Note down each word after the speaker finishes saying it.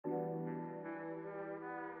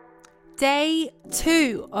Day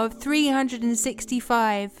 2 of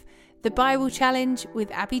 365, the Bible Challenge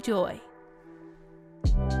with Abi Joy.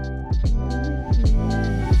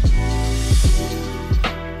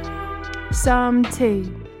 Psalm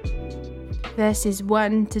 2, verses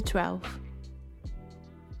 1 to 12.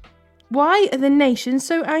 Why are the nations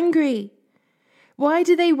so angry? Why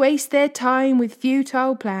do they waste their time with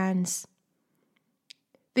futile plans?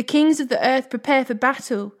 The kings of the earth prepare for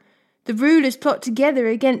battle. The rulers plot together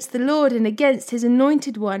against the Lord and against his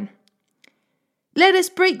anointed one. Let us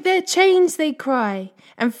break their chains, they cry,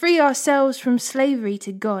 and free ourselves from slavery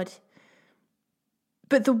to God.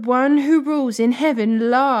 But the one who rules in heaven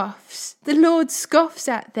laughs. The Lord scoffs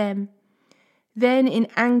at them. Then in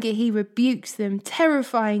anger he rebukes them,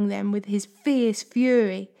 terrifying them with his fierce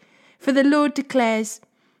fury. For the Lord declares,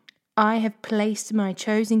 I have placed my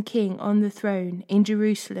chosen king on the throne in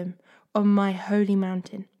Jerusalem, on my holy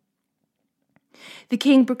mountain. The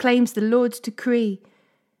king proclaims the Lord's decree.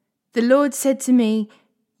 The Lord said to me,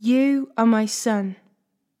 You are my son.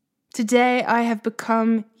 Today I have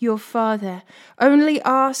become your father. Only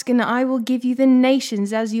ask and I will give you the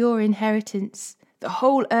nations as your inheritance. The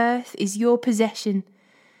whole earth is your possession.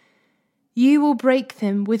 You will break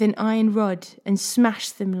them with an iron rod and smash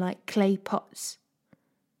them like clay pots.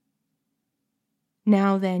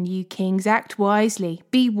 Now then, you kings, act wisely.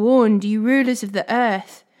 Be warned, you rulers of the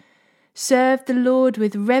earth. Serve the Lord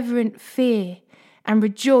with reverent fear and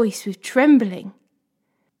rejoice with trembling.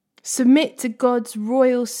 Submit to God's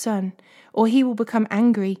royal Son, or he will become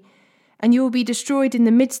angry, and you will be destroyed in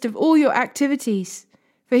the midst of all your activities,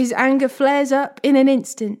 for his anger flares up in an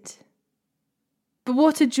instant. But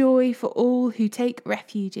what a joy for all who take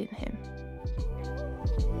refuge in him.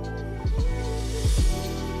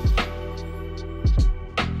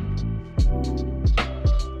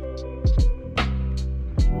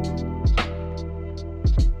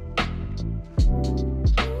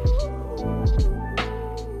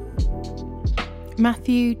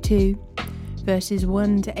 Matthew 2, verses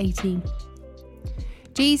 1 to 18.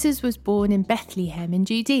 Jesus was born in Bethlehem in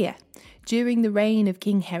Judea during the reign of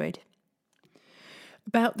King Herod.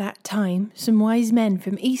 About that time, some wise men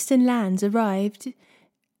from eastern lands arrived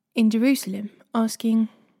in Jerusalem, asking,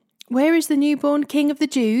 Where is the newborn King of the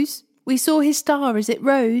Jews? We saw his star as it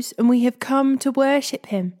rose, and we have come to worship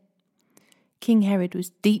him. King Herod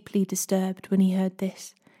was deeply disturbed when he heard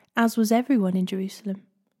this, as was everyone in Jerusalem.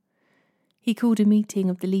 He called a meeting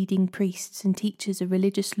of the leading priests and teachers of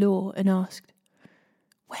religious law and asked,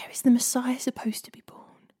 Where is the Messiah supposed to be born?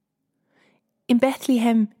 In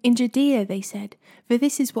Bethlehem, in Judea, they said, for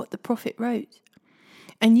this is what the prophet wrote.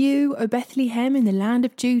 And you, O Bethlehem, in the land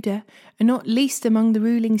of Judah, are not least among the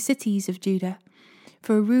ruling cities of Judah,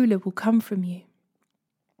 for a ruler will come from you,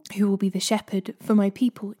 who will be the shepherd for my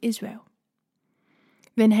people Israel.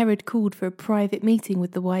 Then Herod called for a private meeting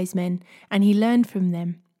with the wise men, and he learned from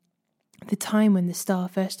them the time when the star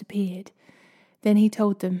first appeared. Then he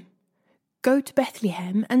told them, Go to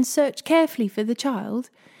Bethlehem and search carefully for the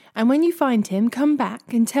child, and when you find him, come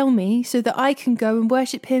back and tell me so that I can go and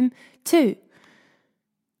worship him too.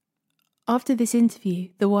 After this interview,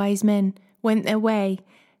 the wise men went their way,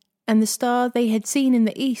 and the star they had seen in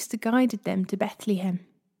the east guided them to Bethlehem.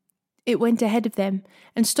 It went ahead of them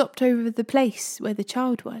and stopped over the place where the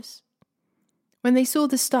child was. When they saw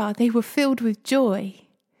the star, they were filled with joy.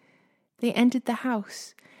 They entered the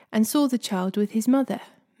house and saw the child with his mother,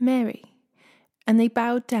 Mary, and they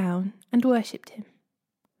bowed down and worshipped him.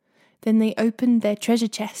 Then they opened their treasure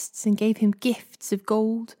chests and gave him gifts of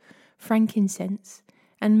gold, frankincense,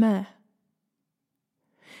 and myrrh.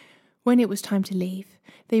 When it was time to leave,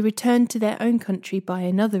 they returned to their own country by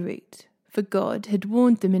another route, for God had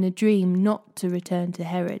warned them in a dream not to return to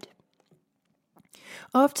Herod.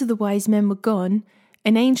 After the wise men were gone,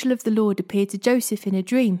 an angel of the Lord appeared to Joseph in a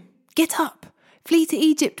dream. Get up, flee to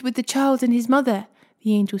Egypt with the child and his mother,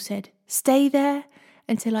 the angel said. Stay there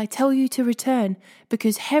until I tell you to return,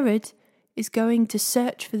 because Herod is going to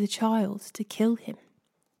search for the child to kill him.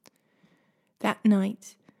 That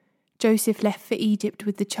night, Joseph left for Egypt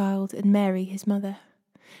with the child and Mary, his mother,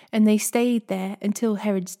 and they stayed there until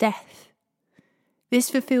Herod's death. This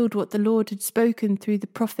fulfilled what the Lord had spoken through the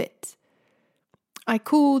prophet. I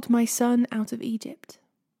called my son out of Egypt.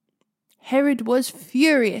 Herod was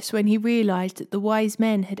furious when he realized that the wise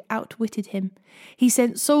men had outwitted him. He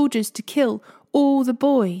sent soldiers to kill all the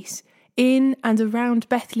boys in and around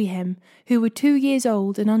Bethlehem who were 2 years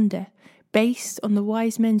old and under, based on the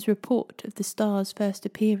wise men's report of the star's first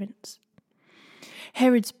appearance.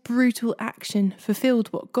 Herod's brutal action fulfilled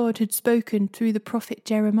what God had spoken through the prophet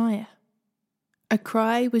Jeremiah. A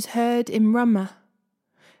cry was heard in Ramah,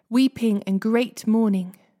 weeping and great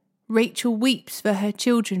mourning. Rachel weeps for her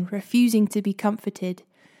children, refusing to be comforted,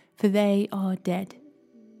 for they are dead.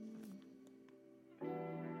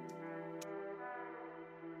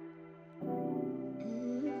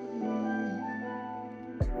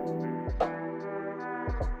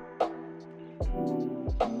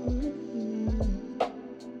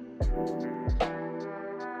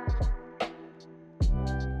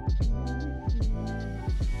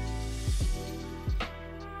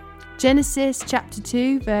 Genesis chapter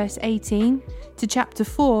 2 verse 18 to chapter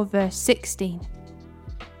 4 verse 16.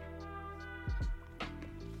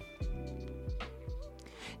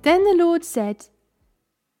 Then the Lord said,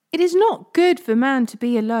 "It is not good for man to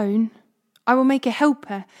be alone. I will make a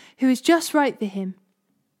helper who is just right for him."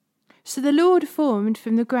 So the Lord formed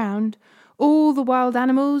from the ground all the wild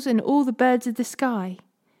animals and all the birds of the sky.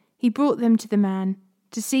 He brought them to the man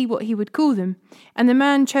to see what he would call them, and the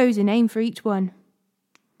man chose a name for each one.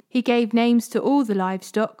 He gave names to all the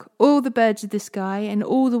livestock, all the birds of the sky, and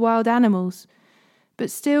all the wild animals.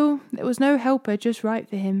 But still there was no helper just right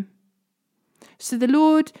for him. So the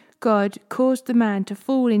Lord God caused the man to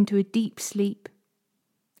fall into a deep sleep.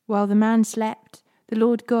 While the man slept, the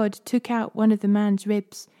Lord God took out one of the man's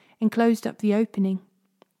ribs and closed up the opening.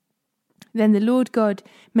 Then the Lord God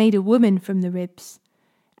made a woman from the ribs,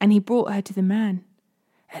 and he brought her to the man.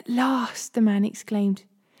 "At last," the man exclaimed,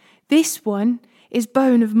 "this one is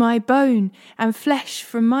bone of my bone and flesh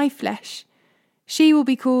from my flesh. She will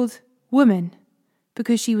be called woman,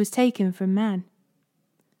 because she was taken from man."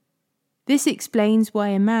 This explains why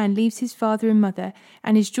a man leaves his father and mother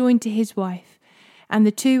and is joined to his wife, and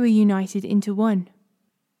the two are united into one.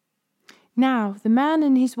 Now the man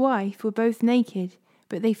and his wife were both naked,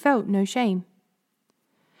 but they felt no shame.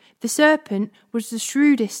 The serpent was the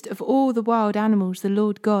shrewdest of all the wild animals the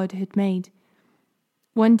Lord God had made.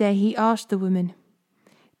 One day he asked the woman,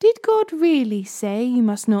 "Did God really say you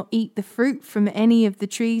must not eat the fruit from any of the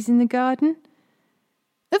trees in the garden?"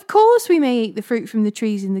 "Of course we may eat the fruit from the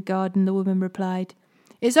trees in the garden," the woman replied.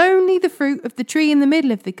 "It's only the fruit of the tree in the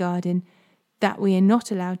middle of the garden that we are not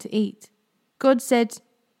allowed to eat. God said,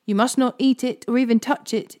 'You must not eat it or even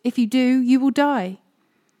touch it. If you do, you will die.'"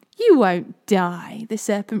 "You won't die," the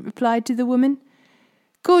serpent replied to the woman.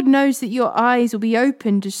 "God knows that your eyes will be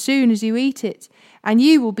opened as soon as you eat it, and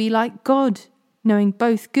you will be like God, knowing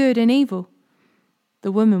both good and evil."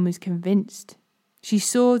 The woman was convinced. She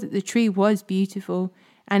saw that the tree was beautiful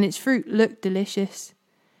and its fruit looked delicious,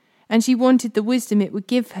 and she wanted the wisdom it would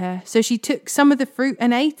give her, so she took some of the fruit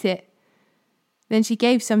and ate it. Then she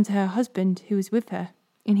gave some to her husband who was with her,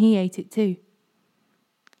 and he ate it too.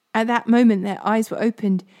 At that moment their eyes were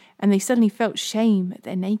opened, and they suddenly felt shame at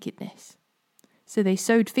their nakedness. So they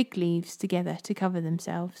sewed fig leaves together to cover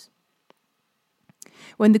themselves.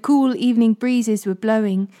 When the cool evening breezes were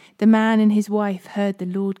blowing, the man and his wife heard the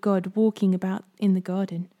Lord God walking about in the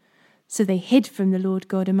garden. So they hid from the Lord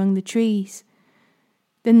God among the trees.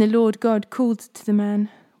 Then the Lord God called to the man,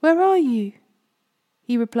 "Where are you?"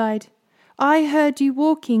 He replied, "I heard you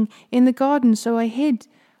walking in the garden, so I hid.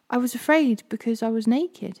 I was afraid because I was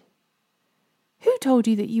naked." "Who told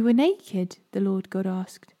you that you were naked?" the Lord God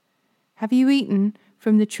asked. "Have you eaten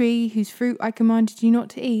from the tree whose fruit I commanded you not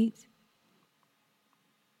to eat?"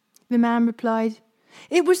 The man replied,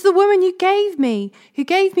 "It was the woman you gave me, who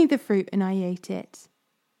gave me the fruit, and I ate it."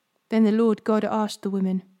 Then the Lord God asked the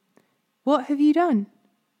woman, "What have you done?"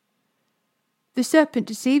 "The serpent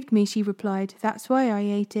deceived me," she replied. "That's why I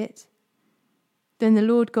ate it." Then the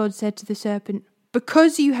Lord God said to the serpent,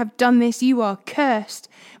 "Because you have done this, you are cursed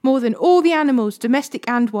more than all the animals, domestic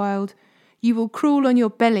and wild. You will crawl on your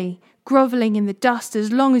belly, grovelling in the dust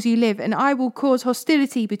as long as you live, and I will cause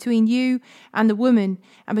hostility between you and the woman,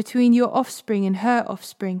 and between your offspring and her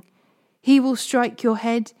offspring. He will strike your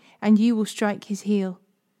head, and you will strike his heel."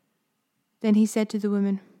 Then he said to the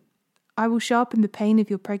woman, "I will sharpen the pain of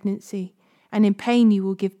your pregnancy, and in pain you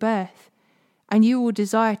will give birth, and you will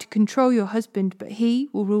desire to control your husband, but he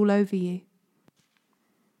will rule over you."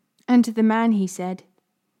 And to the man he said,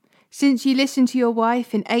 "Since you listened to your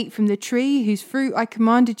wife and ate from the tree whose fruit I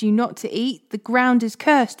commanded you not to eat, the ground is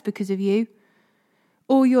cursed because of you.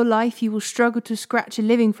 All your life you will struggle to scratch a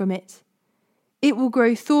living from it. It will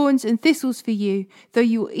grow thorns and thistles for you, though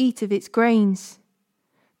you will eat of its grains.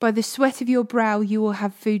 By the sweat of your brow you will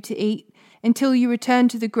have food to eat, until you return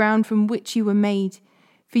to the ground from which you were made,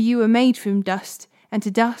 for you were made from dust, and to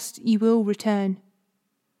dust you will return."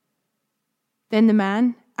 Then the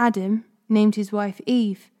man, Adam, named his wife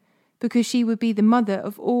Eve, because she would be the mother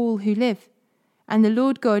of all who live. And the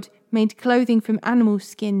Lord God made clothing from animal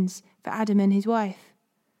skins for Adam and his wife.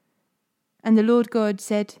 And the Lord God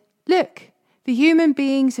said, "Look, The human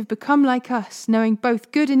beings have become like us, knowing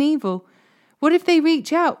both good and evil. What if they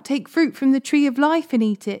reach out, take fruit from the tree of life and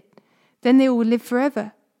eat it? Then they will live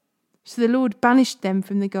forever." So the Lord banished them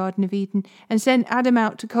from the Garden of Eden and sent Adam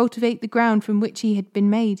out to cultivate the ground from which he had been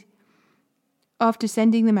made. After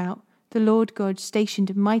sending them out, the Lord God stationed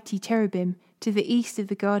a mighty cherubim to the east of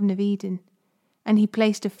the Garden of Eden, and he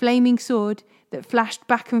placed a flaming sword that flashed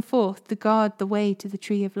back and forth to guard the way to the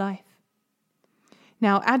tree of life.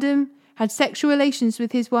 Now Adam had sexual relations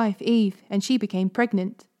with his wife Eve, and she became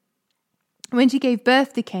pregnant. When she gave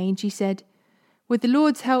birth to Cain, she said, "With the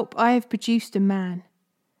Lord's help I have produced a man."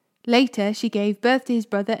 Later she gave birth to his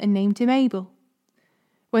brother and named him Abel.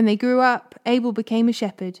 When they grew up, Abel became a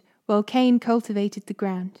shepherd, while Cain cultivated the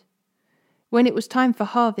ground. When it was time for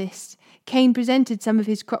harvest, Cain presented some of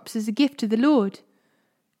his crops as a gift to the Lord.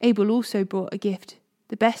 Abel also brought a gift,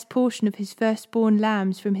 the best portion of his firstborn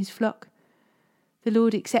lambs from his flock. The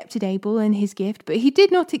Lord accepted Abel and his gift, but he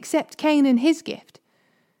did not accept Cain and his gift.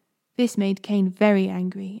 This made Cain very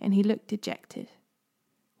angry, and he looked dejected.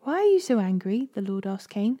 "Why are you so angry?" the Lord asked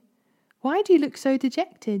Cain. "Why do you look so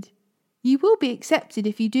dejected? You will be accepted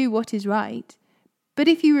if you do what is right. But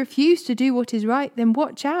if you refuse to do what is right, then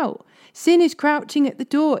watch out. Sin is crouching at the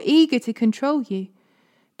door, eager to control you.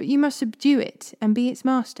 But you must subdue it and be its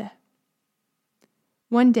master."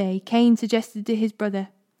 One day, Cain suggested to his brother,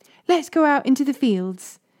 "Let's go out into the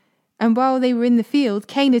fields." And while they were in the field,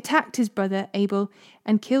 Cain attacked his brother Abel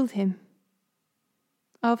and killed him.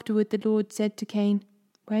 Afterward, the Lord said to Cain,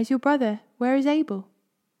 "Where's your brother? Where is Abel?"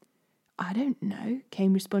 "I don't know,"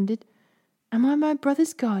 Cain responded. "Am I my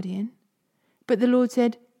brother's guardian?" But the Lord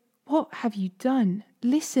said, "What have you done?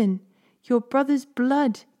 Listen, your brother's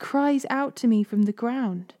blood cries out to me from the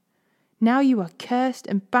ground. Now you are cursed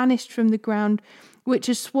and banished from the ground, which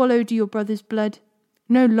has swallowed your brother's blood.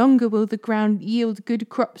 No longer will the ground yield good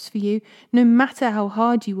crops for you, no matter how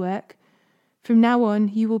hard you work. From now on,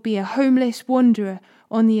 you will be a homeless wanderer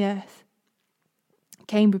on the earth."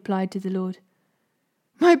 Cain replied to the Lord,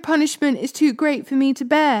 "My punishment is too great for me to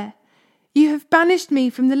bear. You have banished me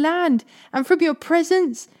from the land, and from your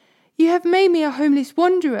presence you have made me a homeless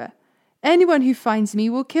wanderer. Anyone who finds me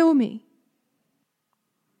will kill me."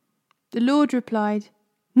 The Lord replied,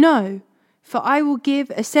 "No, for I will give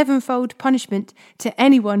a sevenfold punishment to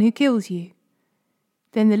anyone who kills you."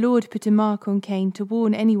 Then the Lord put a mark on Cain to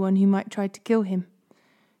warn anyone who might try to kill him.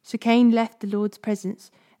 So Cain left the Lord's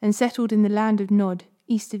presence and settled in the land of Nod,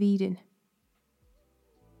 east of Eden.